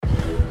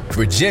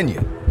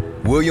Virginia,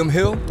 William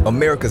Hill,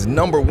 America's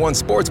 #1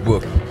 sports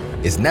book,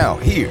 is now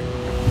here.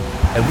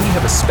 And we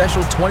have a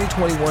special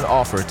 2021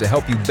 offer to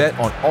help you bet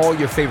on all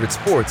your favorite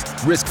sports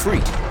risk-free.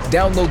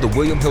 Download the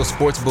William Hill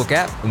Sportsbook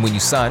app, and when you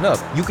sign up,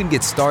 you can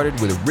get started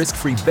with a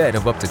risk-free bet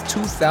of up to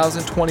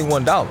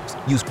 $2,021.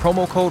 Use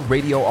promo code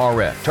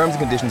RADIORF. Terms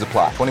and conditions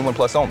apply. 21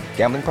 plus only.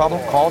 Gambling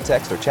problem? Call,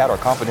 text, or chat our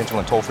confidential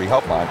and toll-free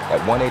helpline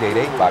at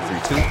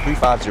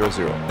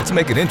 1-888-532-3500. Let's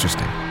make it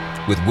interesting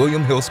with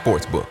William Hill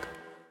Sportsbook.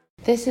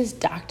 This is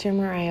Dr.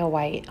 Mariah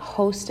White,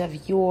 host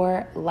of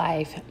Your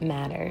Life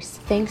Matters.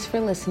 Thanks for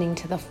listening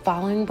to the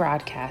following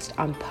broadcast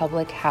on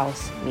Public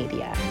House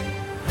Media.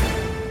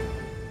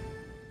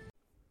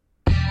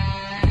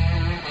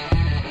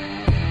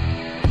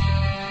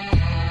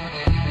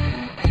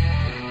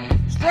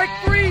 Strike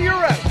three, you're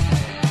out.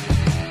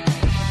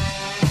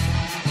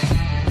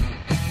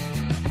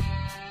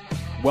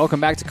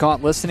 Welcome back to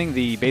Caught Listening,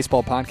 the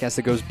baseball podcast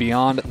that goes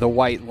beyond the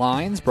white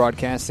lines,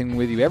 broadcasting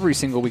with you every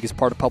single week as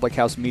part of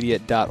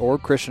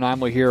publichousemedia.org. Christian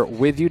Imler here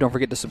with you. Don't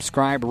forget to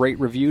subscribe, rate,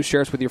 review,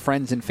 share us with your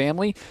friends and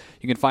family.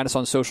 You can find us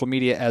on social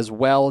media as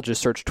well. Just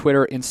search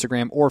Twitter,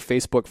 Instagram, or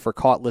Facebook for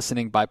Caught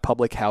Listening by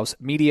Public House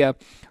Media.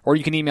 Or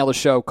you can email the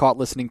show,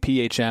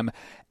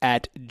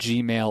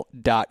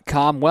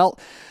 caughtlisteningphm@gmail.com. Well,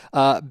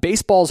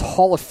 baseball's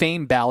Hall of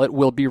Fame ballot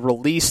will be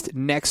released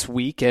next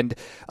week, and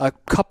a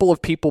couple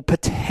of people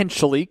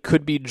potentially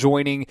could be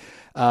joining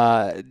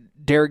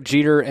Derek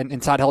Jeter and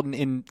Todd Helton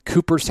in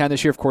Cooperstown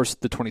this year. Of course,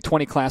 the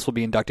 2020 class will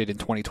be inducted in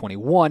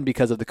 2021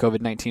 because of the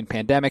COVID-19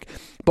 pandemic.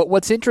 But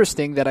what's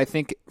interesting that I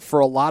think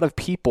for a lot of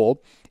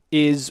people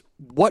is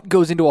what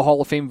goes into a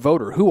Hall of Fame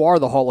voter. Who are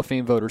the Hall of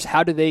Fame voters?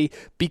 How do they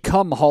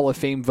become Hall of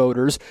Fame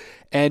voters?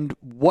 And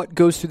what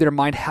goes through their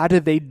mind? How do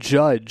they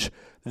judge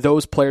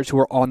those players who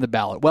are on the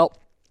ballot? Well,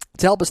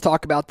 to help us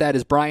talk about that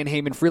is Brian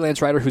Heyman,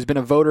 freelance writer who's been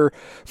a voter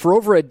for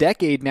over a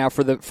decade now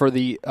for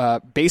the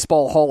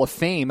Baseball Hall of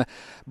Fame.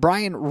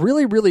 Brian,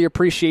 really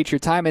appreciate your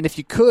time. And if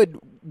you could,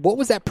 what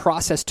was that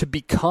process to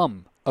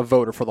become a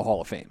voter for the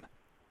Hall of Fame?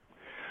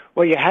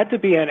 Well, you had to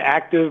be an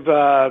active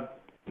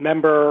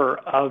member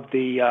of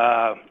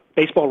the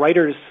Baseball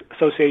Writers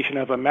Association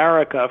of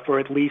America for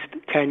at least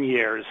 10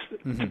 years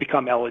to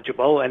become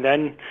eligible, and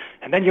then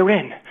you're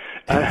in.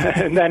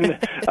 And then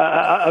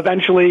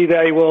eventually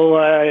they will,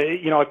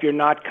 if you're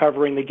not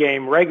covering the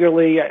game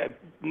regularly,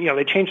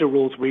 they changed the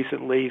rules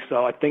recently,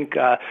 so I think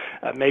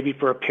maybe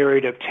for a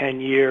period of 10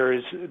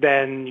 years,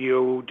 then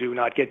you do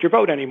not get your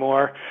vote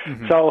anymore.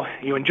 So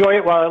you enjoy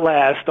it while it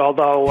lasts,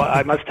 although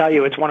I must tell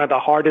you, it's one of the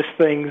hardest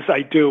things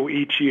I do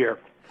each year.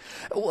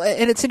 Well,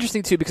 and it's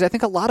interesting, too, because I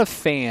think a lot of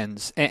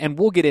fans, and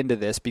we'll get into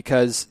this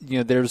because,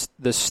 there's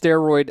the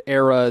steroid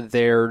era,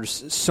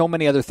 there's so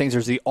many other things,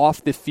 there's the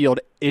off-the-field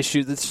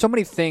issues, there's so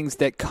many things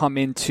that come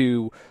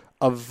into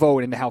a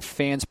vote and how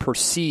fans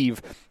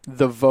perceive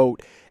the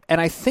vote. And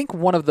I think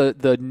one of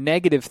the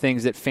negative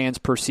things that fans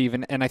perceive,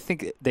 and I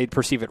think they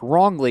perceive it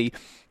wrongly,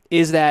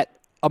 is that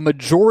a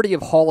majority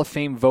of Hall of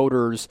Fame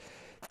voters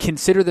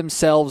consider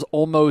themselves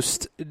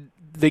almost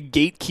the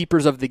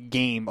gatekeepers of the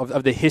game,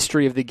 of the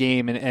history of the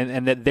game,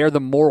 and that they're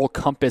the moral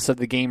compass of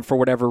the game for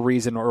whatever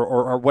reason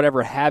or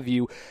whatever have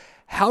you.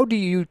 How do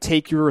you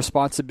take your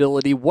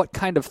responsibility? What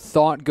kind of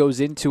thought goes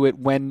into it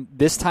when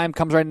this time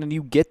comes around and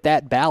you get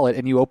that ballot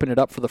and you open it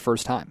up for the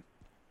first time?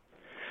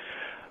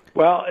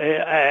 Well,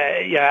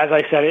 as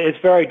I said, it's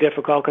very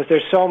difficult because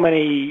there's so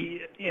many,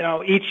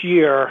 each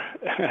year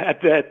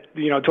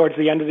towards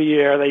the end of the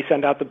year, they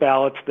send out the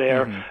ballots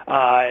there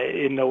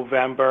in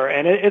November,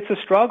 and it's a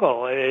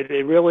struggle.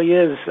 It really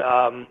is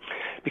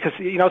because,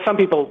 some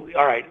people,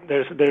 all right,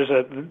 there's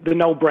the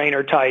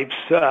no-brainer types,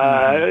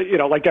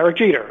 like Derek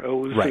Jeter,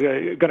 who's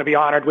going to be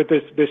honored with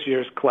this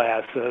year's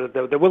class,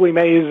 the Willie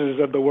Mays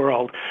of the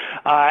world.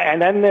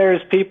 And then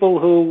there's people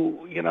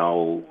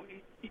who,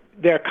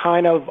 they're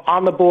kind of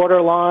on the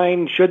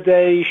borderline. Should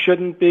they?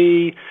 Shouldn't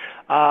be?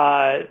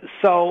 It's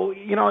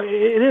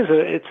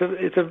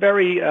a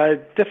very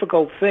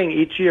difficult thing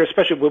each year,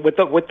 especially with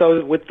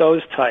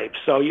those types.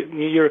 So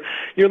you're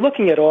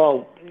looking at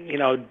all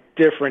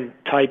different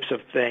types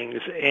of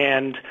things,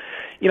 and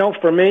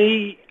for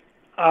me,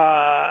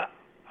 I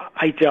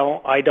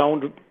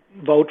don't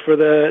vote for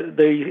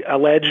the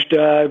alleged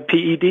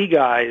PED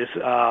guys.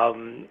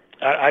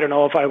 I don't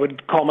know if I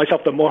would call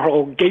myself the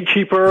moral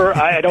gatekeeper.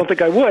 I don't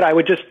think I would. I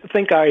would just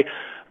think I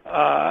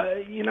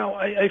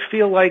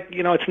feel like,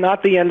 it's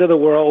not the end of the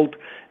world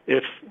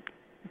if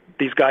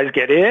these guys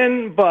get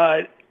in,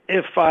 but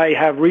if I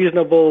have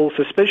reasonable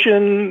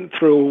suspicion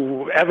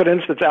through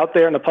evidence that's out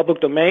there in the public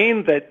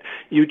domain that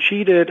you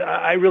cheated,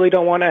 I really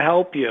don't want to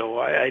help you.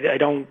 I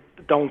don't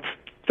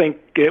think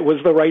it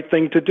was the right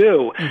thing to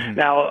do.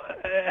 Now,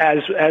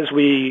 as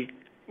we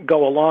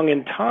go along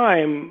in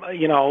time,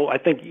 I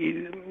think,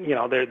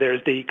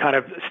 there's the kind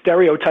of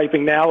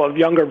stereotyping now of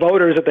younger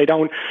voters that they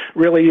don't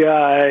really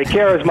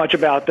care as much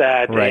about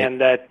that, right.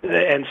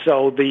 and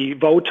so the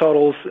vote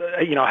totals,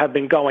 have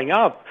been going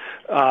up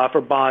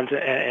for Bonds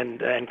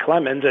and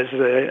Clemens as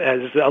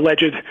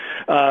alleged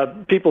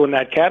people in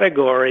that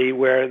category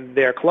where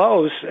they're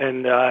close,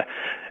 and so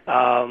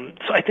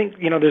I think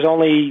there's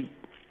only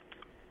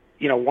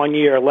 1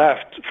 year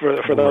left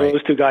for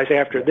those two guys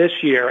after this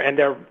year, and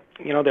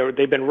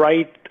they've been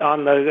right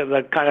on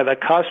the kind of the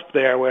cusp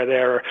there where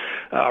they're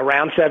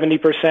around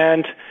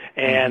 70%,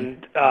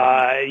 and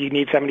you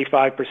need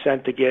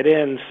 75% to get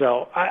in.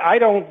 So I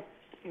don't,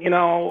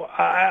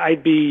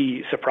 I'd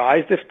be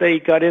surprised if they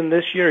got in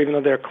this year, even though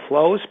they're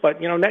close.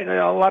 But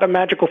a lot of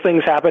magical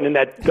things happen in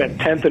that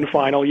 10th and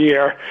final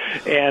year,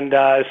 and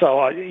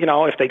so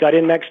if they got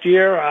in next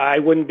year, I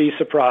wouldn't be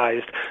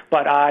surprised.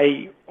 But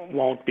I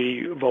won't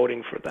be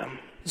voting for them.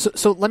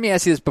 So let me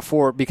ask you this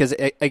before, because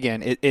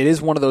again, it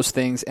is one of those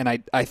things, and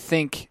I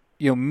think,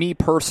 me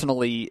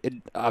personally,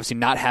 obviously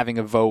not having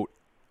a vote,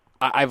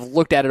 I've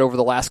looked at it over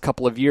the last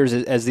couple of years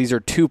as these are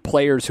two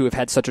players who have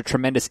had such a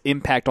tremendous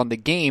impact on the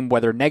game,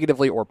 whether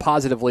negatively or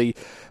positively.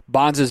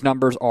 Bonds'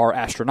 numbers are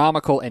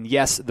astronomical, and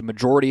yes, the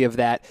majority of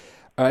that,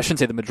 I shouldn't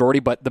say the majority,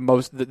 but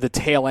the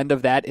tail end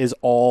of that is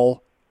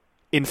all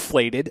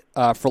inflated,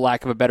 for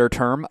lack of a better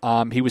term.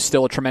 He was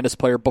still a tremendous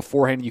player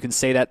beforehand. You can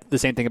say that the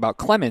same thing about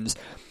Clemens.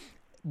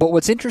 But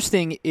what's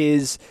interesting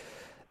is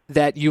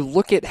that you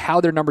look at how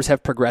their numbers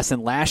have progressed,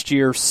 and last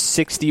year,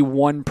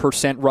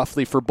 61%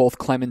 roughly for both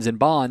Clemens and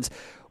Bonds.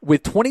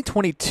 With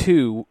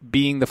 2022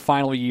 being the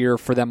final year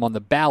for them on the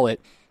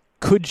ballot,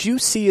 could you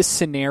see a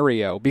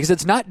scenario, because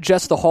it's not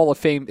just the Hall of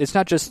Fame, it's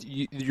not just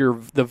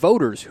the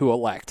voters who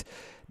elect.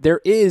 There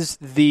is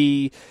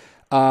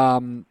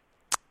and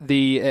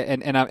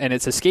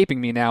it's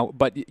escaping me now,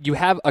 but you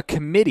have a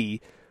committee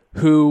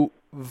who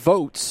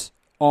votes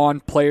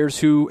on players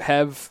who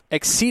have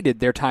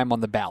exceeded their time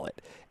on the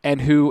ballot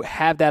and who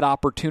have that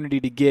opportunity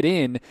to get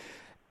in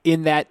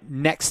that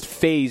next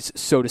phase,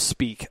 so to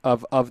speak,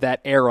 of that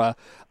era.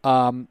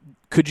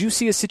 Could you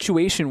see a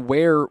situation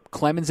where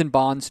Clemens and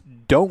Bonds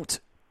don't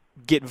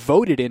get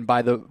voted in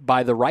by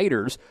the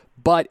writers,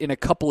 but in a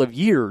couple of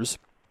years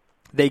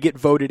they get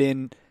voted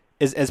in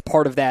as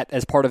part of that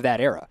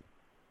era?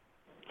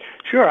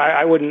 Sure,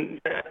 I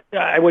wouldn't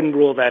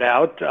rule that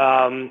out.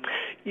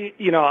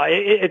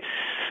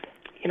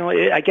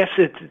 I guess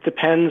it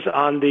depends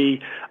on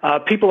the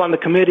people on the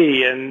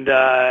committee, and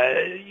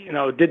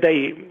did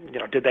they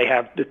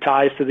have the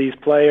ties to these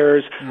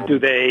players? Mm-hmm. Do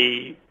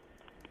they,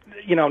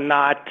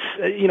 not,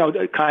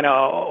 kind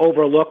of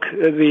overlook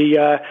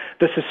the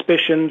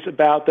suspicions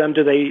about them?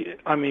 Do they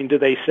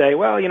say,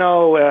 well,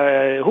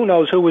 who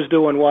knows who was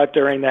doing what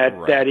during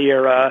that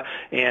era,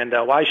 and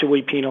why should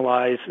we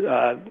penalize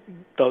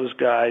those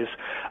guys?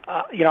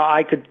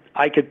 I could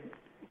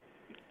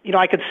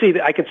see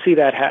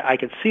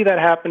that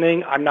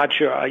happening. I'm not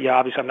sure.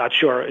 Obviously, I'm not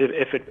sure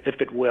if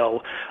it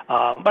will.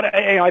 But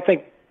I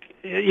think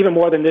even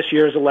more than this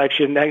year's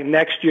election,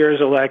 next year's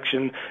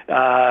election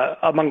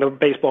among the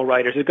baseball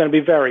writers is going to be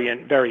very,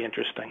 very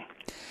interesting.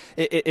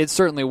 It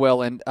certainly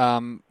will, and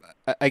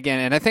again,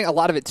 and I think a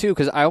lot of it too,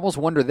 because I almost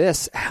wonder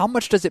this: how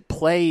much does it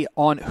play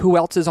on who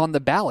else is on the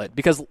ballot?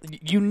 Because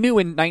you knew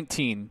in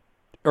 20,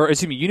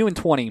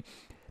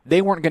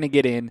 they weren't going to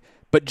get in,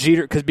 but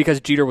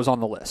because Jeter was on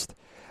the list.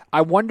 I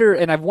wonder,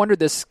 and I've wondered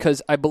this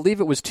because I believe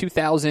it was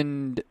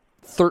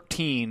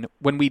 2013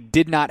 when we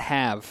did not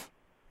have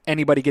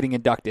anybody getting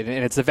inducted,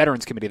 and it's the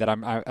Veterans Committee that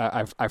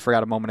I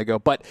forgot a moment ago,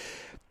 but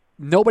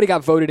nobody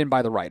got voted in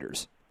by the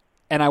writers.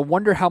 And I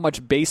wonder how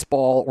much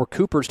baseball or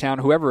Cooperstown,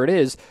 whoever it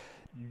is,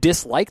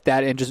 disliked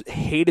that and just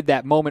hated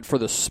that moment for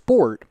the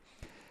sport.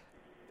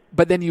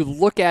 But then you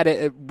look at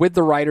it with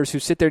the writers who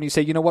sit there and you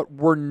say, you know what,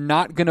 we're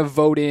not going to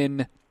vote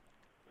in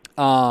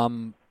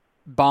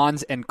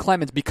Bonds and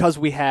Clemens because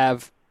we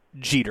have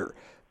Jeter.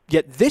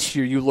 Yet this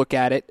year you look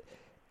at it,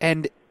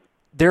 and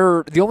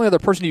the only other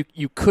person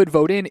you could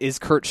vote in is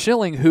Curt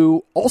Schilling,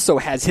 who also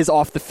has his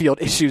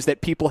off-the-field issues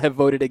that people have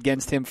voted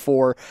against him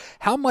for.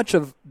 How much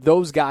of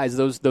those guys,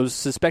 those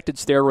suspected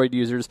steroid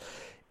users,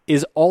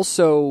 is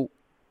also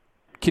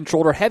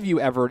controlled, or have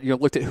you ever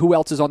looked at who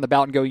else is on the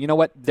ballot and go, you know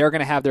what, they're going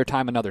to have their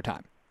time another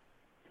time?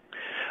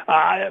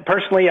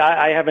 Personally,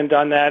 I haven't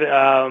done that.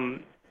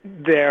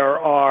 There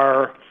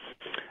are...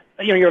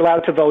 you're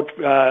allowed to vote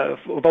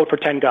for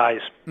 10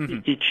 guys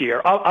each year,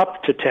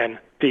 up to 10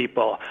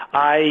 people.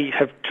 I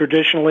have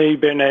traditionally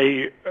been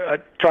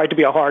tried to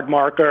be a hard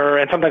marker,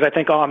 and sometimes I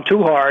think, I'm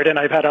too hard, and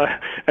I've had a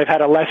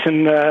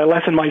lessen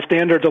my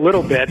standards a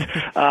little bit.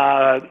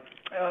 But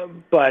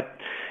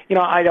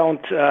I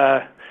don't.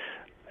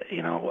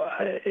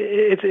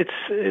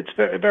 It's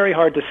very, very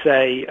hard to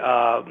say.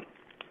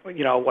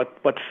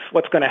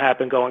 What's going to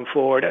happen going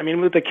forward. I mean,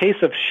 with the case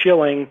of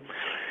Schilling,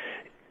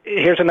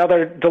 here's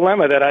another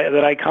dilemma that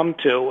I come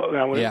to.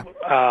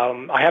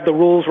 I have the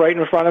rules right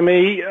in front of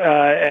me,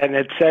 and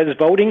it says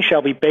voting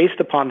shall be based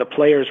upon the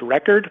player's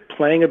record,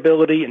 playing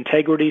ability,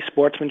 integrity,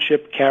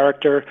 sportsmanship,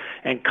 character,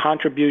 and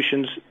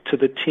contributions to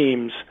the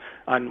teams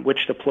on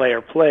which the player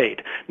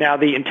played. Now,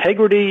 the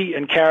integrity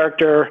and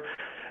character,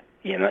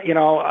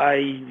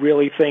 I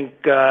really think,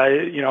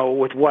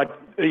 with what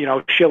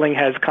Schilling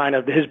has kind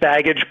of his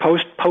baggage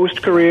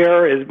post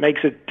career, it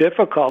makes it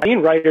difficult.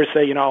 Writers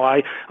say,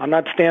 I'm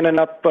not standing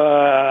up,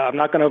 I'm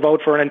not going to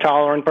vote for an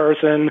intolerant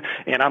person,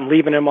 and I'm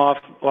leaving him off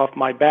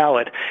my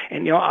ballot.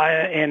 And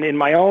and in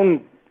my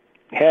own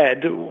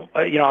head,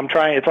 I'm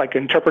trying. It's like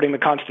interpreting the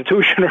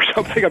Constitution or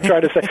something. I'm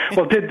trying to say,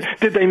 well, did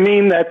they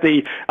mean that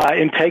the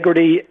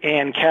integrity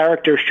and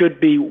character should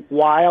be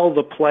while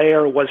the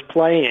player was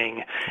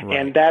playing? Right.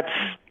 And that's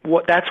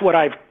what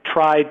I've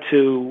tried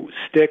to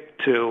stick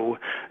to.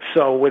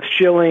 So with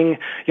Schilling,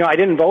 I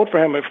didn't vote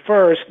for him at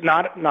first,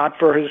 not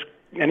for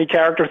any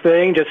character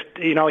thing, just,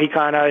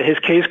 his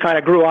case kind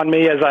of grew on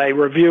me as I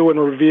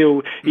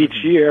review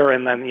each year.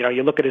 And then,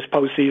 you look at his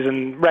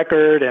postseason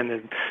record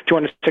and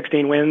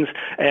 216 wins.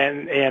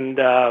 And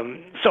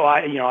so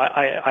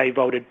I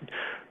voted,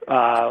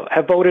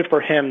 have voted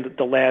for him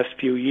the last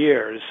few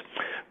years.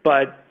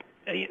 But,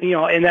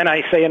 and then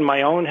I say in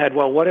my own head,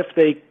 well, what if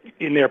they,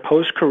 in their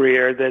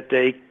post-career, that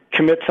they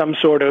commit some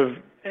sort of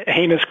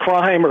heinous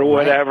crime or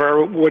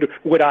whatever, right.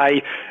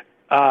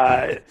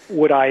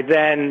 Would I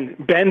then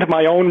bend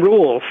my own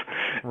rules?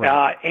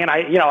 Right. And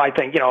I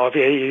think, if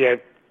you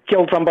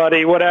killed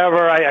somebody,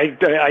 whatever,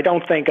 I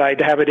don't think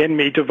I'd have it in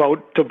me to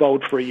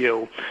vote for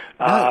you.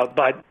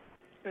 But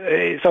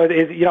so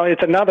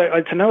it's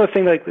another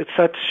thing that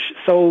it's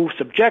so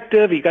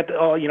subjective. You got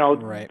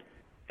right.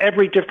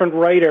 Every different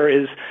writer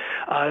is,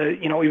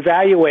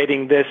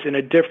 evaluating this in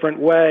a different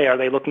way. Are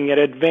they looking at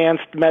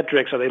advanced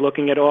metrics? Are they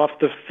looking at off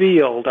the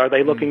field? Are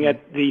they looking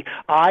at the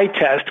eye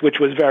test, which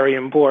was very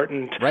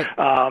important? Right.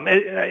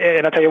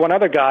 And I'll tell you one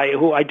other guy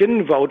who I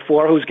didn't vote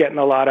for, who's getting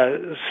a lot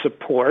of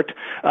support,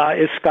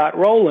 is Scott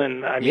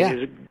Rowland.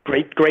 He's a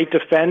great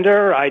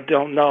defender. I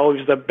don't know if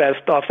he's the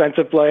best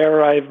offensive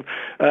player I've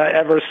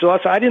ever saw.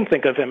 So I didn't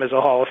think of him as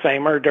a Hall of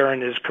Famer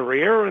during his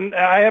career, and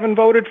I haven't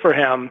voted for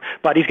him,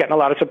 but he's getting a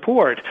lot of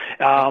support.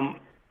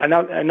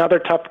 Another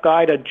tough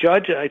guy to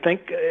judge, I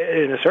think,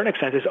 in a certain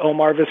extent, is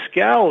Omar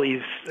Vizquel.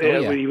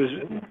 He was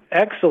an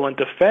excellent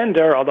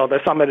defender, although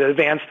there's some of the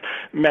advanced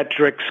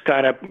metrics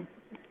kind of,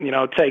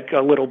 take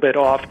a little bit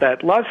off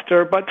that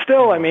luster. But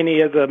still, he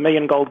has 1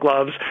 million Gold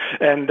Gloves,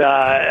 and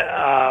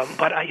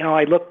but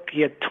I look, he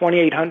had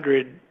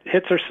 2,800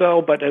 hits or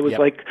so, but it was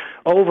like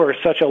over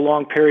such a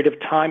long period of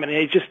time,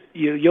 and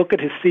you look at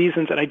his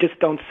seasons, and I just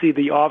don't see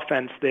the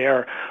offense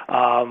there.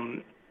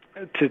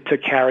 To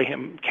carry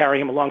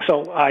him along.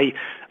 So I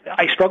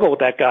struggle with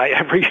that guy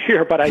every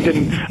year, but I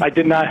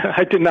did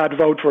not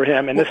vote for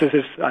him, and this is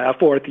his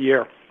fourth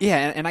year.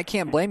 Yeah, and I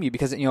can't blame you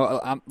because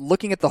I'm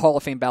looking at the Hall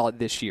of Fame ballot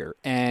this year,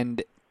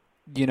 and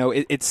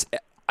it's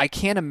I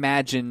can't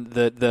imagine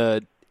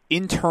the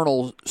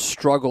internal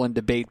struggle and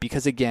debate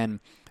because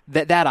again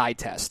that eye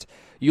test.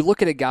 You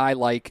look at a guy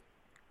like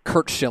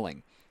Curt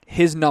Schilling,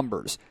 his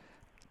numbers,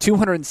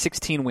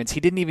 216 wins. He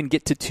didn't even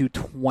get to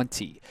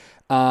 220.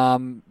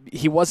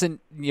 He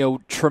wasn't,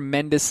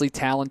 tremendously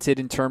talented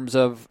in terms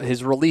of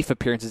his relief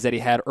appearances that he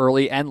had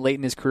early and late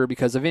in his career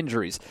because of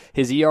injuries.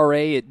 His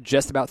ERA at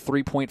just about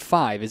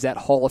 3.5. Is that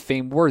Hall of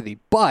Fame worthy?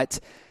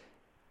 But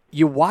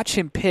you watch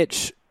him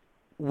pitch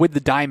with the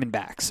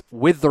Diamondbacks,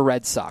 with the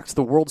Red Sox,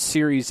 the World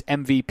Series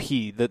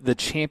MVP, the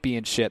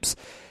championships,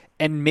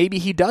 and maybe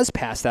he does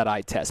pass that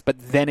eye test. But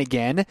then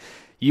again,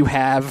 you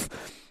have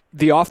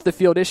the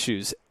off-the-field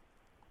issues.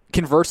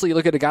 Conversely, you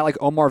look at a guy like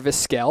Omar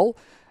Vizquel.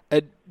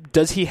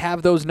 Does he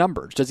have those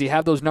numbers?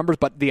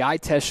 But the eye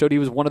test showed he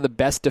was one of the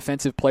best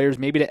defensive players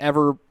maybe to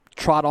ever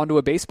trot onto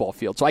a baseball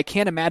field. So I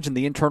can't imagine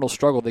the internal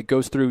struggle that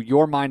goes through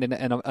your mind and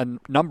a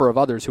number of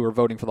others who are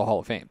voting for the Hall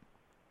of Fame.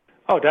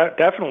 Oh,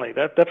 definitely.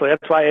 That's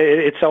why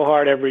it's so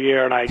hard every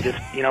year. And I just,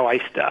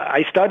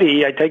 I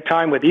study. I take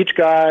time with each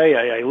guy.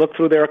 I look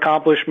through their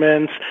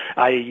accomplishments.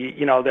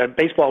 The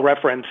Baseball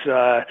Reference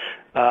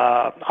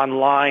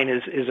online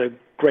is a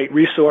great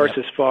resource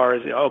as far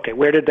as,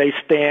 where did they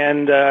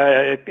stand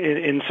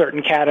in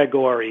certain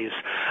categories?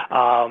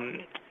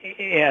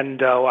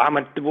 And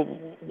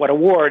what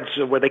awards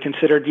were they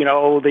considered,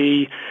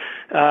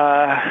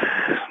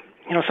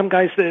 some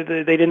guys,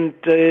 they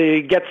didn't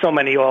get so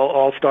many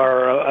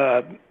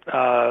all-star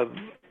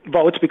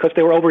votes because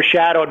they were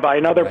overshadowed by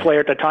another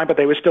player at the time, but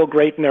they were still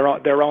great in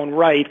their own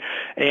right.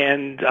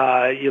 And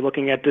you're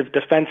looking at the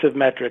defensive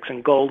metrics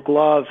and Gold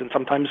Gloves, and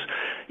sometimes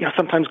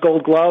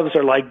Gold Gloves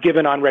are like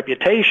given on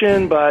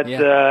reputation, but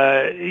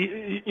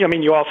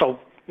you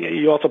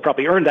also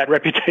probably earned that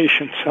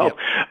reputation. So,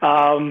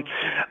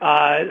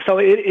 so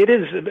it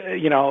is,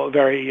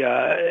 very,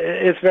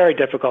 it's very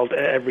difficult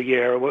every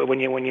year when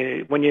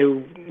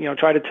you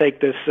try to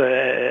take this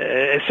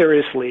as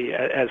seriously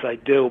as I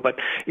do. But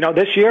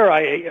this year,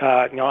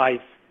 I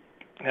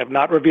have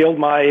not revealed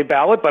my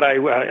ballot, but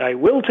I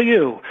will to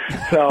you.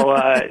 So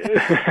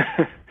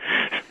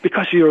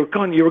because you were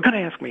going to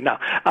ask me. No,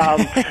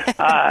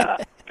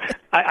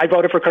 I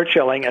voted for Curt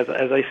Schilling, as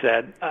I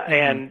said,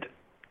 and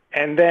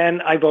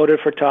then I voted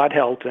for Todd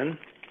Helton,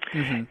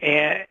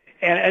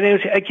 and it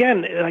was,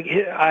 again, like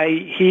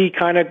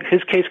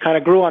his case kind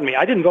of grew on me.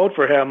 I didn't vote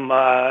for him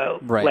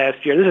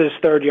last year. This is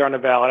his third year on the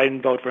ballot. I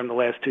didn't vote for him the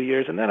last 2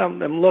 years. And then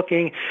I'm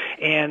looking,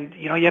 and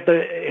you have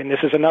to, and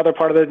this is another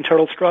part of the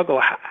internal struggle.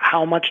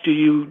 How much do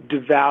you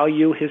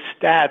devalue his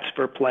stats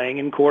for playing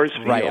in Coors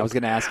Field? Right. I was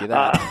going to ask you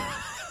that.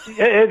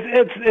 It's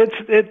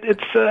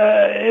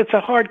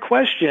a hard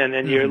question,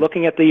 and you're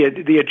looking at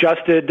the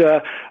adjusted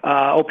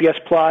OPS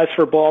plus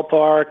for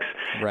ballparks,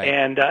 right.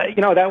 And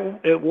that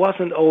it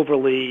wasn't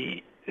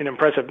overly an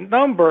impressive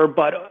number,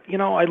 but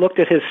I looked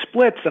at his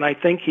splits, and I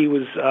think he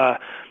was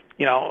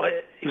he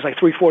was like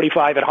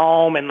 345 at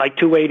home and like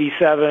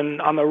 287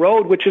 on the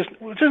road, which is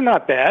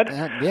not bad.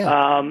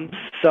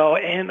 So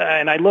and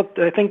I looked,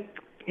 I think.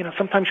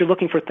 Sometimes you're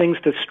looking for things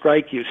to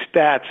strike you,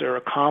 stats or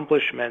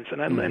accomplishments,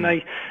 and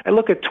I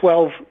look at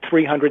 12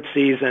 300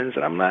 seasons,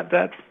 and I'm not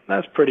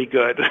that's pretty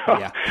good.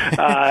 Yeah.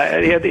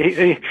 I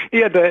think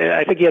he had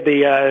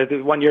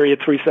the 1 year he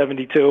had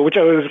 372, which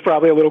was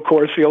probably a little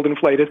Coors Field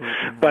inflated,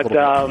 but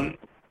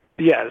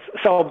yes.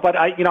 So, but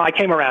I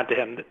came around to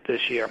him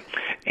this year,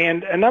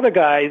 and another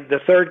guy, the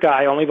third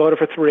guy, only voted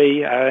for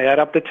 3. I had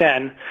up to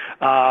 10.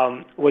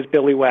 Was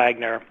Billy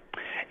Wagner,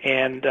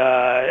 and.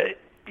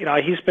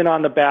 He's been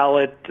on the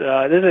ballot.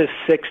 This is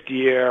his 6th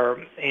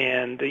year,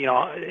 and he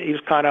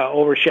was kind of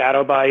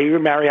overshadowed by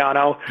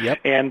Mariano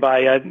and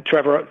by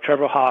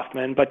Trevor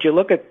Hoffman. But you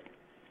look at,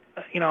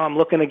 I'm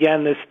looking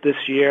again this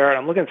year, and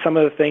I'm looking at some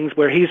of the things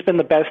where he's been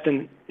the best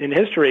in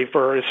history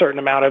for a certain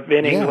amount of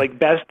innings, like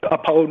best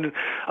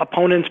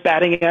opponent's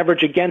batting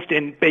average against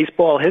in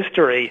baseball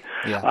history,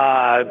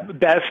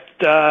 best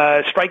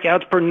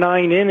strikeouts per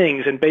 9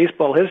 innings in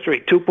baseball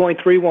history,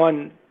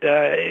 2.31.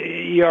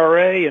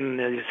 ERA and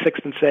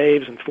 6th in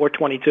saves and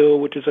 422,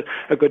 which is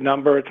a good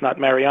number. It's not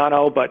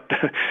Mariano, but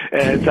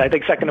it's I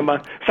think second among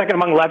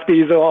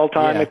lefties of all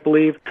time, I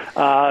believe.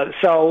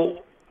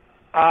 So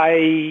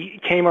I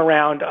came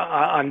around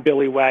on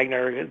Billy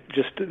Wagner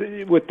just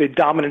with the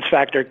dominance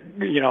factor,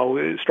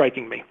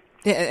 striking me.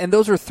 Yeah, and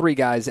those are 3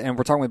 guys, and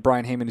we're talking with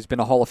Brian Heyman, who's been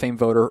a Hall of Fame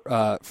voter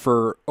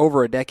for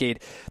over a decade.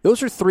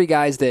 Those are 3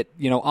 guys that,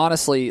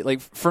 honestly,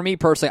 like for me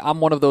personally, I'm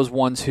one of those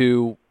ones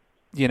who,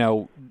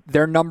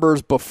 their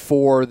numbers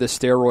before the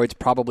steroids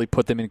probably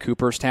put them in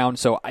Cooperstown.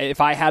 So if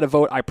I had a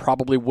vote, I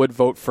probably would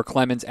vote for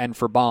Clemens and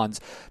for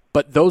Bonds.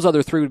 But those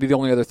other 3 would be the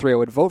only other 3 I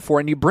would vote for.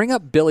 And you bring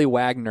up Billy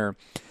Wagner,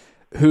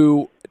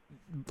 who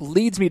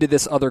leads me to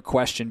this other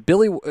question.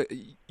 Billy,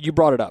 you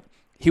brought it up.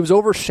 He was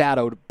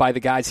overshadowed by the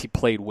guys he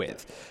played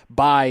with,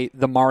 by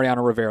the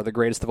Mariano Rivera, the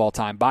greatest of all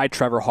time, by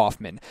Trevor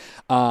Hoffman.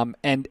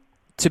 And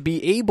to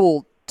be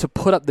able to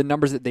put up the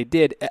numbers that they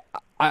did,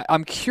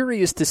 I'm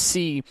curious to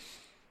see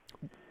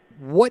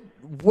what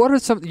are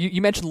some.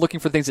 You mentioned looking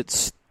for things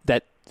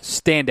that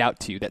stand out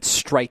to you, that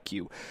strike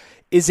you.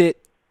 Is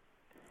it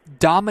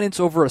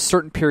dominance over a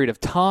certain period of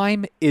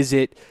time? Is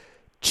it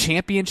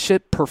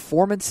championship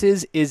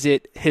performances? Is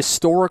it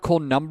historical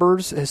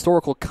numbers,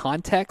 historical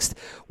context?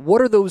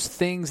 What are those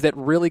things that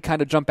really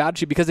kind of jump out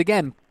at you? Because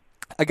again,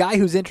 a guy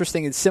who's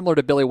interesting and similar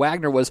to Billy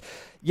Wagner was,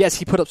 yes,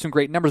 he put up some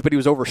great numbers, but he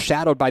was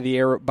overshadowed by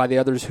the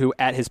others who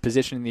at his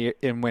position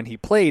in when he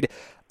played.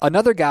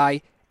 Another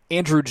guy,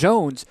 Andruw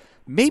Jones,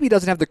 maybe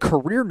doesn't have the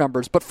career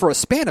numbers, but for a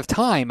span of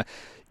time,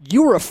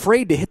 you were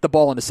afraid to hit the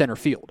ball into center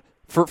field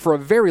for a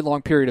very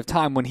long period of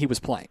time when he was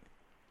playing.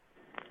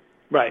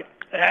 Right.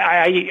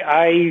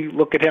 I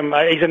look at him.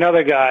 He's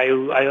another guy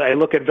who I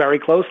look at very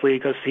closely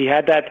because he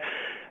had that.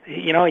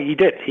 He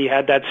did. He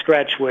had that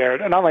stretch where,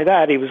 not only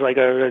that, he was like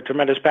a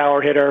tremendous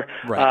power hitter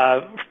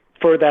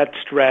for that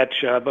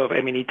stretch. But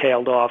he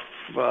tailed off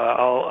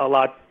a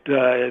lot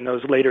in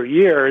those later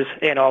years,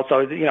 and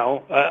also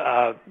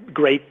a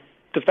great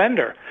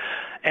defender.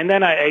 And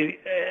then I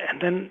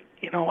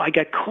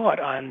get caught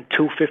on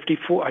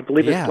 254. I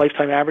believe his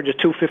lifetime average is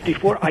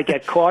 254. I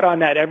get caught on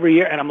that every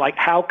year, and I'm like,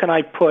 how can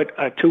I put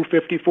a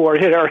 254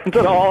 hitter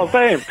into the Hall of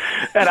Fame?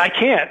 And I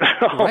can't.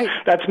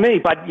 That's me.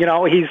 But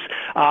he's.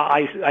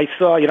 I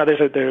saw.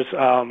 There's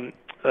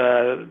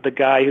the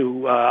guy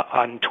who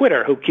on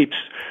Twitter who keeps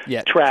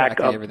track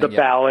of the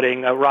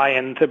balloting,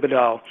 Ryan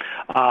Thibodeau.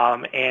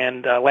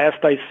 And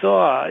last I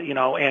saw,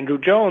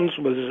 Andruw Jones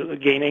was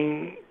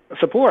gaining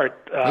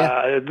support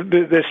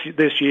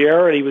this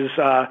year. He was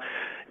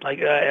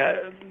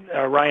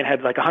Ryan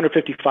had like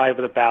 155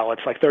 of the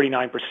ballots, like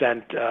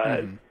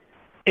 39%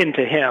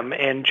 into him,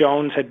 and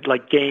Jones had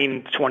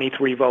gained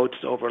 23 votes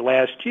over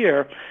last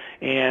year,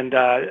 and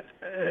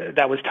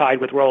that was tied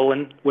with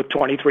Rowland with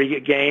 23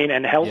 gain,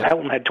 and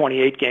Helton had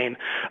 28 gain.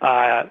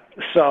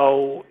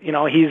 So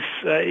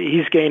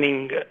he's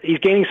gaining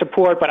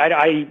support, but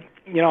I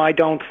I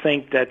don't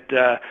think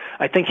that.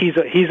 I think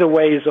he's a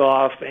ways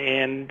off,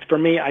 and for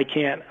me, I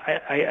can't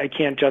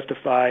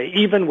justify,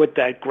 even with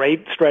that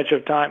great stretch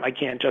of time, I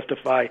can't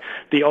justify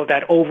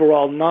that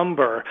overall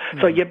number.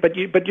 So yeah, but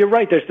you're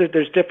right.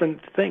 There's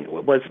different things.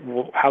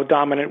 How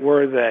dominant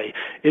were they?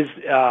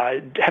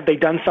 Have they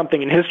done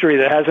something in history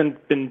that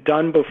hasn't been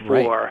done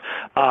before?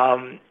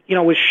 Right.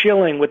 With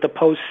Schilling, with the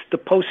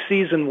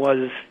postseason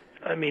was.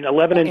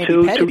 11-2,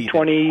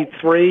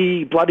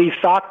 223, bloody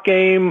sock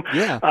game.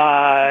 Yeah.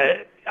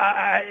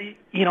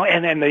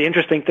 And the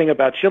interesting thing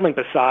about Schilling,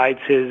 besides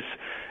his,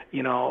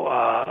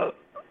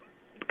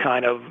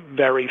 kind of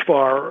very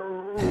far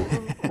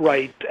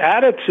right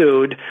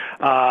attitude,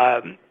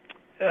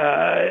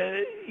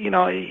 he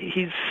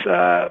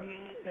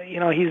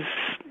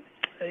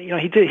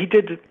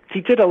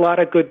did a lot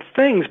of good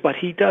things, but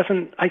he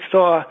doesn't. I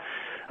saw.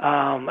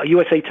 A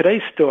USA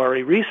Today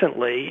story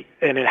recently,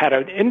 and it had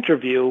a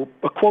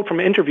quote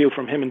from an interview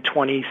from him in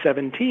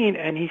 2017,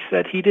 and he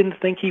said he didn't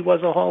think he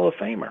was a Hall of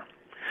Famer.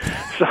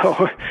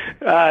 So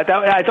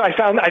I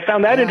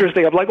found that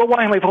interesting. I'm like, well,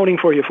 why am I voting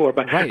for you for?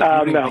 But right.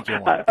 no.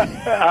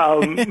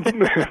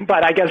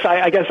 But I guess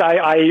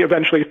I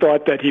eventually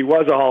thought that he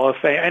was a Hall of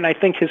Fame, and I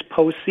think his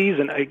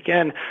postseason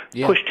again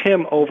pushed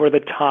him over the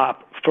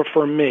top.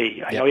 For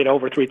me, I know he had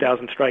over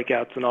 3,000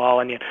 strikeouts and all,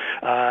 and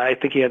I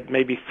think he had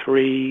maybe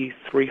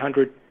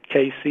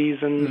 300K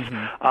seasons.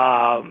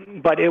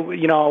 Mm-hmm. But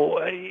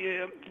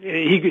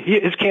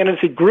his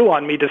candidacy grew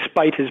on me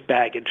despite his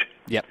baggage.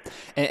 Yep,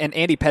 and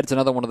Andy Pettit's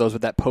another one of those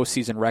with that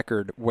postseason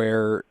record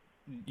where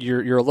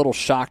you're a little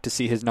shocked to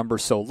see his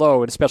numbers so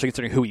low, and especially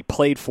considering who he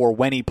played for,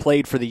 when he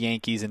played for the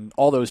Yankees, and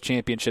all those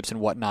championships and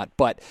whatnot.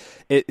 But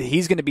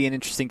he's going to be an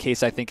interesting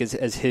case, I think,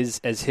 as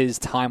his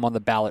time on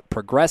the ballot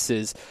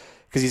progresses.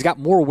 Because he's got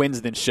more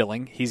wins than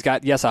Schilling. He's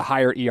got, yes, a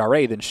higher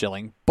ERA than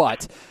Schilling,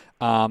 but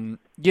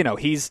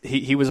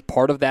he was a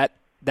part of that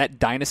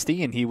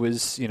dynasty, and he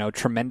was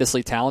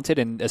tremendously talented,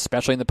 and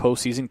especially in the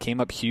postseason came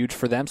up huge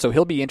for them. So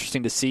he'll be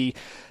interesting to see.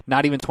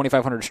 Not even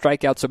 2,500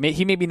 strikeouts. So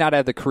he maybe not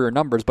have the career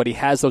numbers, but he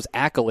has those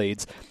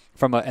accolades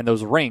and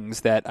those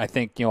rings that I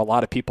think a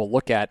lot of people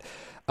look at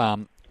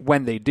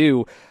when they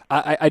do.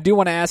 I do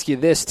want to ask you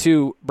this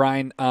too,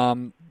 Brian,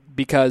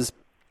 because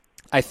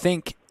I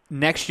think.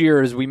 Next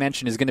year, as we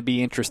mentioned, is going to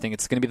be interesting.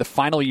 It's going to be the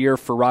final year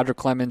for Roger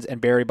Clemens and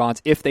Barry Bonds.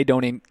 If they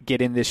don't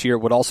get in this year, it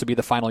would also be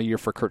the final year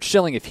for Curt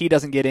Schilling. If he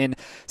doesn't get in,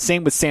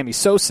 same with Sammy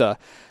Sosa,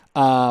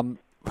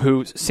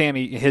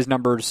 his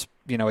numbers,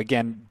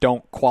 again,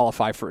 don't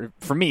qualify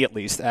for me at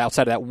least,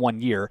 outside of that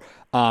 1 year.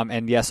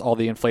 And yes, all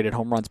the inflated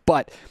home runs.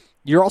 But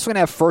you're also going to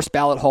have first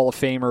ballot Hall of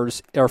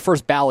Famers, or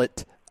first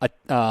ballot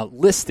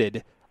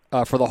listed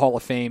for the Hall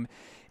of Fame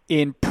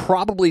in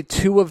probably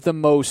two of the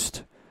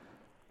most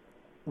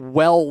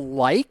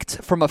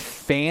well-liked from a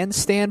fan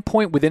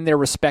standpoint within their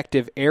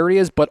respective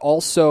areas, but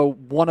also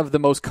one of the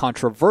most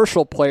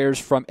controversial players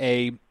from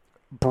a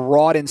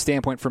broadened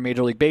standpoint for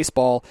Major League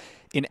Baseball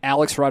in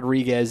Alex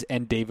Rodriguez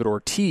and David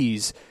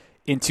Ortiz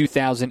in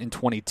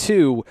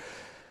 2022.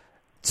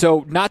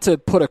 So not to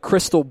put a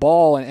crystal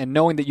ball, and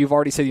knowing that you've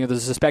already said the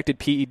suspected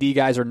PED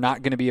guys are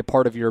not going to be a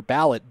part of your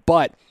ballot,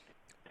 but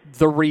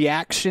the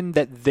reaction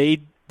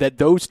that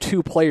those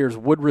two players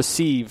would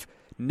receive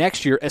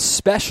next year,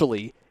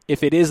 especially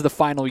if it is the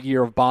final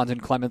year of Bonds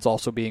and Clemens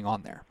also being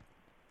on there.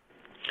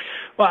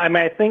 Well,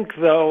 I think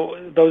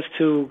though those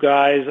two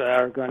guys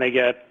are going to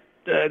get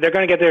they're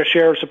going to get their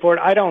share of support.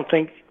 I don't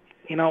think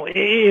in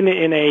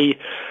a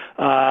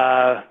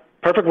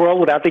perfect world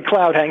without the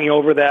cloud hanging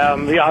over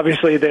them.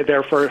 Obviously,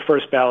 they're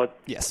first ballot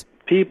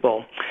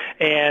people,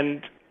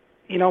 and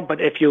but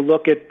if you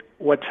look at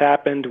what's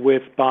happened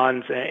with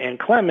Bonds and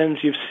Clemens,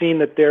 you've seen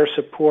that their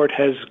support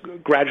has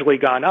gradually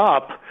gone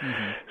up.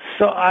 Mm-hmm.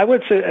 So I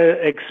would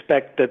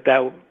expect that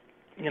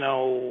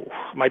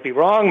might be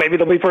wrong. Maybe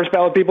they'll be first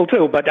ballot people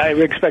too, but I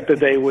would expect that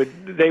they would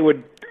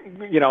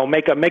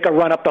make a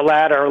run up the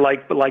ladder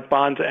like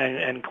Bonds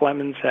and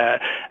Clemens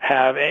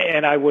have.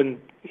 And I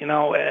wouldn't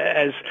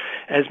as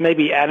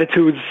maybe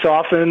attitudes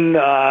soften.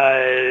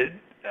 I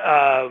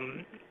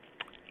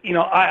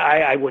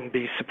wouldn't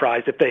be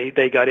surprised if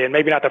they got in.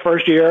 Maybe not the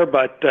first year,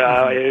 but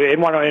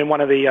in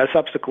one of the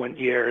subsequent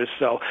years.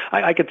 So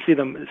I could see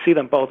them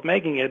both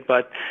making it.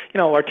 But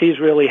Ortiz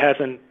really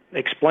hasn't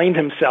explained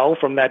himself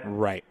from that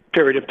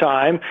period of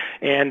time,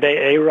 and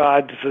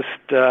A-Rod just.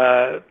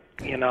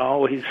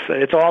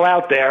 It's all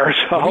out there.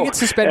 So when he gets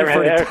suspended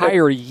for an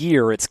entire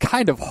year, it's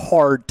kind of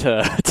hard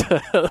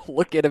to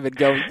look at him and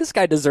go, "This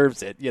guy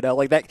deserves it."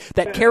 Like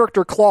that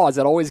character clause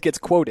that always gets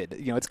quoted.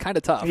 It's kind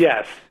of tough.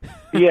 Yes,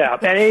 yeah,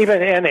 and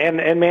even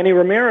and Manny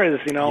Ramirez.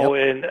 And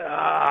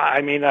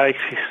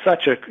he's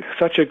such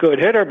a good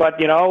hitter, but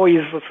he's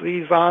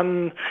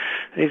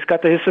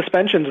got his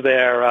suspensions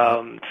there.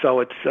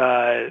 So it's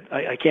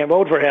I can't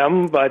vote for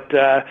him, but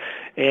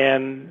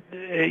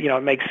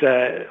it makes.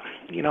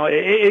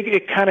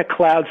 It kind of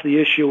clouds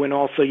the issue, and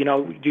also,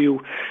 do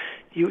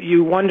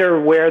you wonder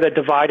where the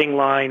dividing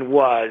line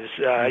was.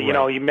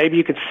 Right. Maybe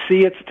you could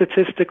see it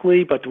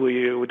statistically, but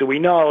do we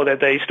know that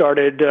they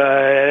started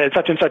at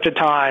such and such a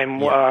time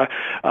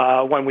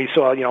when we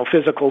saw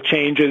physical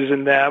changes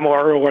in them,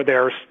 or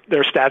their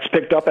stats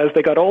picked up as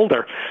they got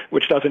older,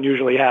 which doesn't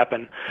usually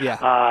happen.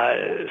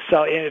 Yeah.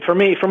 So for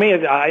me,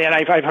 and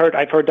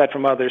I've heard that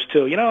from others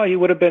too. He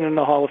would have been in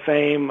the Hall of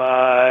Fame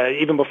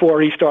even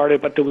before he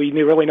started, but do we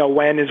really know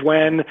when is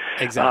when?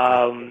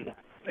 Exactly.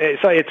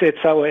 So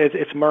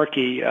it's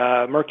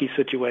murky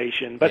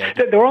situation. But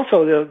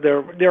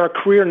there are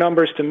career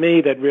numbers to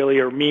me that really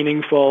are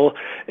meaningful,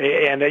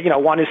 and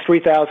one is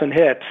 3,000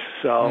 hits.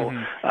 So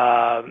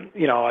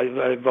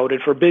I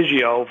voted for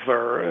Biggio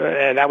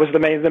and that was the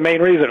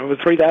main reason. It was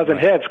 3,000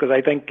 hits, because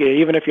I think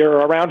even if you're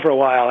around for a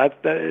while,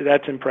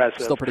 that's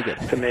impressive. Still pretty good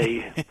to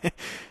me.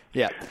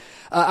 Yeah.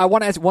 I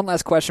want to ask one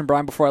last question,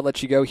 Brian, before I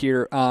let you go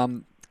here.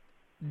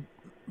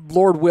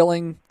 Lord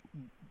willing,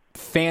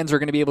 fans are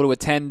going to be able to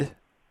attend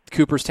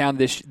Cooperstown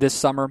this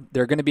summer.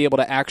 They're going to be able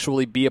to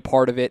actually be a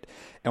part of it,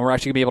 and we're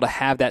actually going to be able to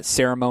have that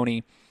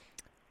ceremony.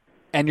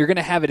 And you're going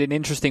to have it an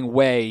interesting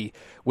way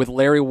with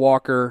Larry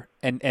Walker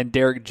and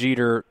Derek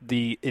Jeter,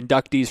 the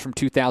inductees from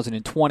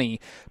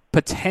 2020,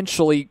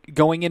 potentially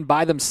going in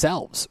by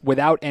themselves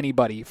without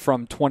anybody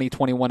from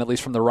 2021, at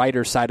least from the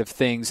writer's side of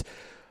things.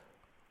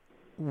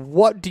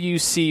 What do you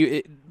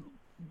see?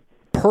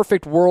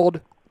 Perfect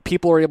world,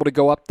 people are able to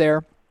go up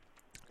there.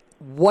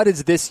 What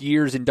is this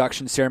year's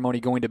induction ceremony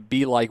going to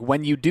be like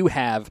when you do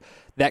have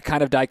that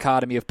kind of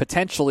dichotomy of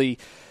potentially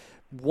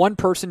one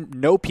person,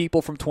 no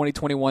people from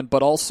 2021,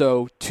 but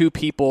also two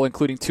people,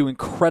 including two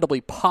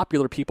incredibly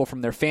popular people from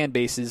their fan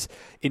bases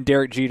in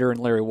Derek Jeter and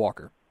Larry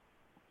Walker?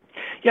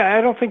 Yeah,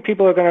 I don't think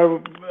people are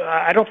going to.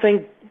 I don't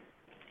think,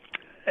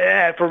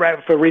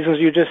 for reasons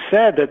you just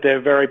said, that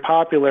they're very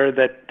popular.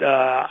 That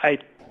I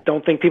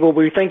don't think people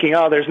will be thinking,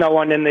 oh, there's no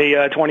one in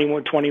the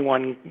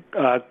 21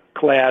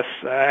 class.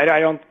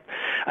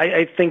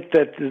 I think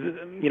that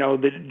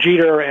the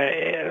Jeter,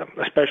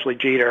 especially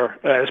Jeter,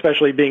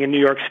 especially being in New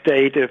York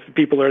State, if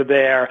people are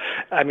there,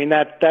 I mean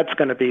that's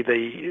going to be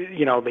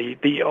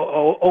the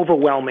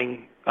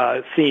overwhelming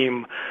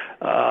theme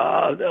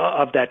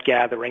of that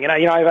gathering. And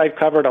I've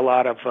covered a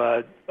lot of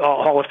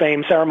Hall of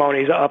Fame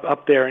ceremonies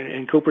up there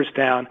in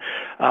Cooperstown,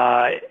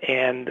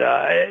 and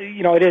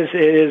it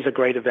is a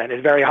great event. It's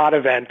a very hot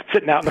event,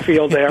 sitting out in the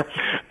field there,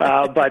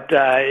 but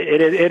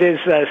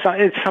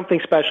it's something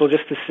special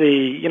just to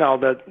see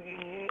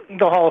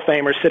the Hall of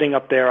Famers sitting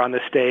up there on the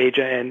stage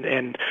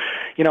and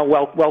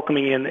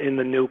welcoming in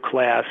the new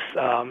class.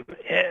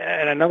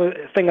 And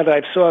another thing that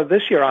I saw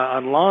this year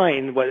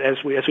online was,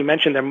 as we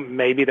mentioned,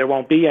 there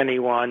won't be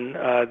anyone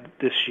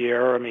this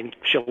year. I mean,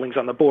 Schilling's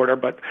on the border,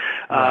 but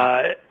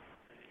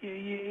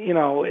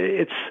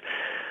it's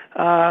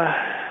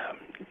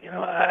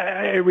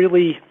I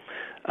really.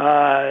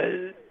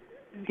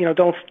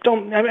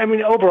 Don't. I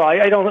mean, overall,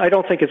 I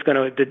don't think it's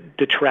going to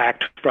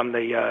detract from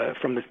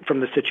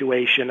the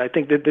situation. I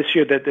think that this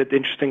year, that the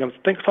interesting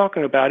thing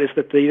talking about is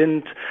that they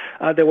didn't.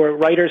 There were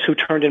writers who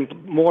turned in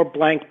more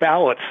blank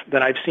ballots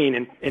than I've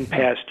seen in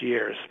past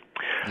years.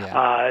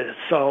 Yeah.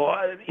 So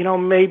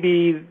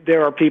maybe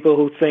there are people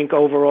who think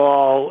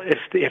overall,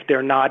 if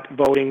they're not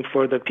voting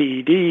for the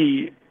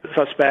PED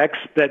suspects,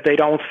 that they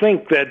don't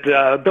think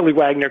that Billy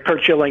Wagner,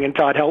 Curt Schilling, and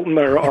Todd Helton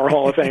are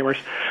Hall of Famers.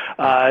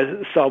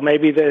 So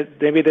maybe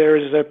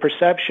there's a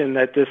perception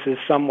that this is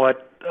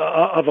somewhat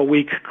of a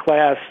weak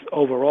class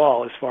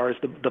overall as far as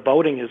the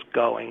voting is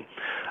going.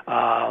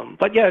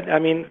 But yeah, I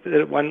mean,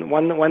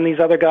 when these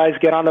other guys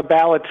get on the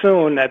ballot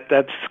soon,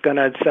 that's going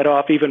to set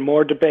off even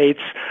more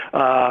debates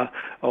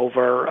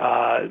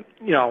over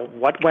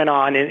what went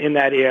on in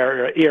that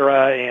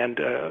era, and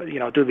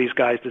do these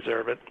guys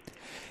deserve it?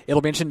 It'll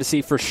be interesting to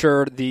see for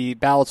sure. The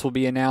ballots will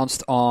be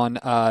announced on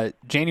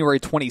January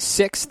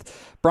 26th.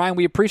 Brian,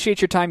 we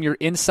appreciate your time, your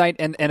insight,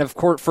 and of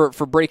course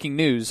for breaking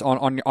news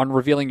on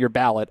revealing your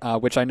ballot,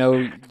 which I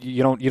know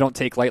you don't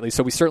take lightly.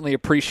 So we certainly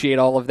appreciate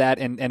all of that,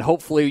 and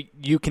hopefully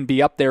you can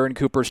be up there in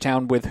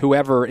Cooperstown with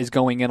whoever is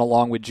going in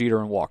along with Jeter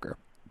and Walker.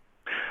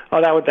 Oh,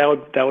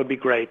 that would be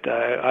great.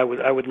 I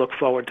would look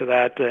forward to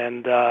that,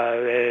 and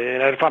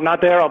if I'm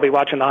not there, I'll be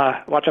watching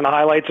the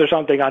highlights or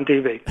something on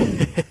TV.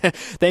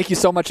 Thank you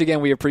so much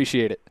again. We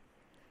appreciate it.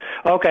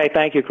 Okay,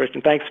 thank you,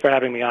 Christian. Thanks for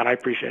having me on. I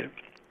appreciate it.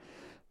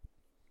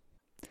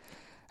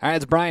 All right,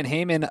 it's Brian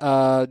Heyman.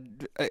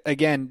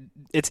 Again,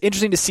 it's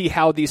interesting to see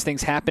how these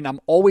things happen.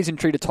 I'm always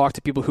intrigued to talk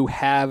to people who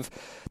have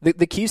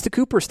the keys to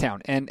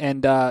Cooperstown.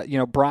 And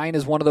Brian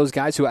is one of those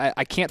guys who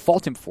I can't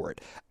fault him for it.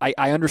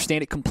 I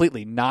understand it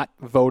completely, not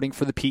voting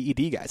for the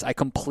PED guys. I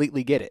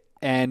completely get it.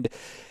 And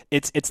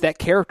it's that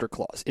character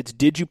clause. It's,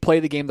 did you play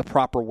the game the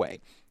proper way?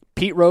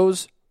 Pete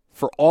Rose,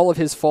 for all of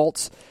his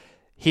faults,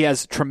 he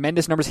has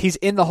tremendous numbers. He's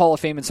in the Hall of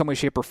Fame in some way,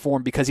 shape, or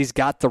form because he's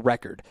got the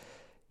record.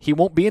 He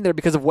won't be in there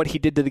because of what he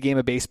did to the game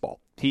of baseball.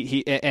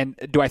 And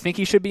do I think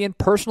he should be in?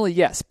 Personally,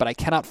 yes, but I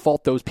cannot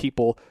fault those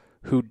people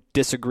who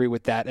disagree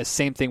with that. As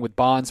same thing with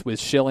Bonds, with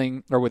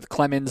Schilling, or with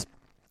Clemens,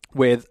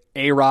 with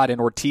A-Rod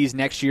and Ortiz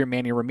next year,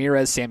 Manny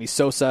Ramirez, Sammy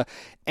Sosa,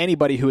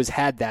 anybody who has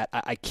had that,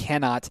 I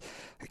cannot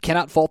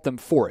fault them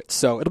for it.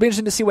 So it'll be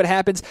interesting to see what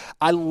happens.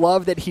 I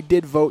love that he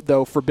did vote,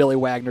 though, for Billy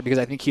Wagner because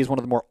I think he's one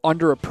of the more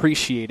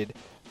underappreciated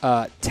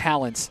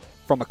talents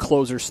from a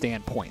closer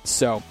standpoint.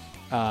 So,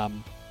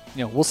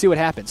 we'll see what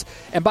happens.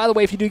 And by the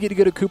way, if you do get to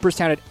go to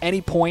Cooperstown at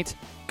any point,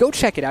 go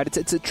check it out.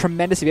 It's a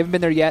tremendous, if you haven't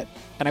been there yet,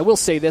 and I will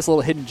say this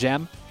little hidden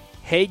gem,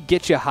 Hey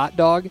Get Ya Hot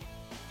Dog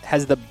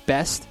has the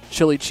best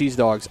chili cheese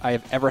dogs I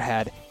have ever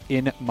had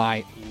in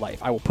my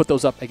life. I will put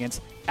those up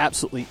against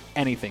absolutely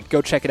anything.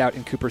 Go check it out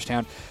in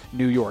Cooperstown,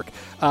 New York.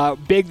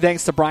 Big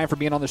thanks to Brian for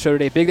being on the show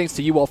today. Big thanks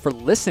to you all for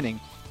listening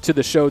to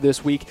the show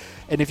this week.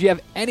 And if you have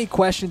any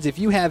questions, if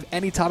you have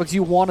any topics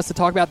you want us to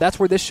talk about, that's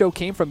where this show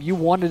came from. You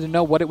wanted to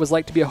know what it was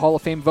like to be a Hall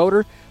of Fame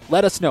voter.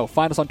 Let us know.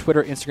 Find us on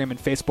Twitter, Instagram, and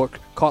Facebook,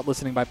 Caught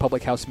Listening by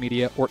Public House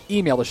Media, or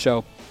email the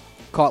show,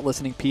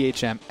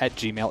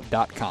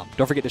 caughtlisteningphm@gmail.com.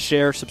 Don't forget to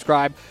share,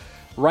 subscribe,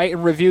 write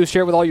and review,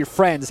 share it with all your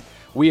friends.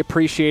 We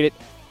appreciate it.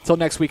 Until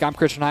next week, I'm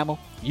Christian Heimel.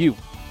 You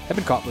have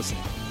been caught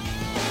listening.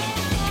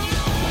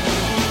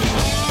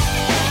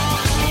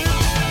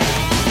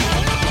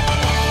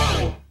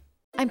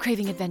 I'm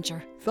craving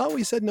adventure. Thought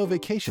we said no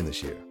vacation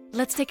this year.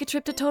 Let's take a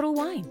trip to Total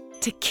Wine.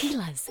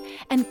 Tequilas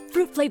and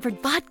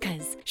fruit-flavored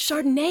vodkas,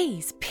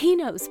 Chardonnays,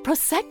 Pinots,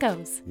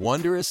 Proseccos.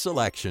 Wondrous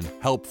selection,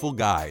 helpful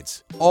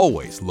guides,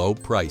 always low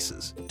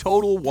prices.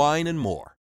 Total Wine and more.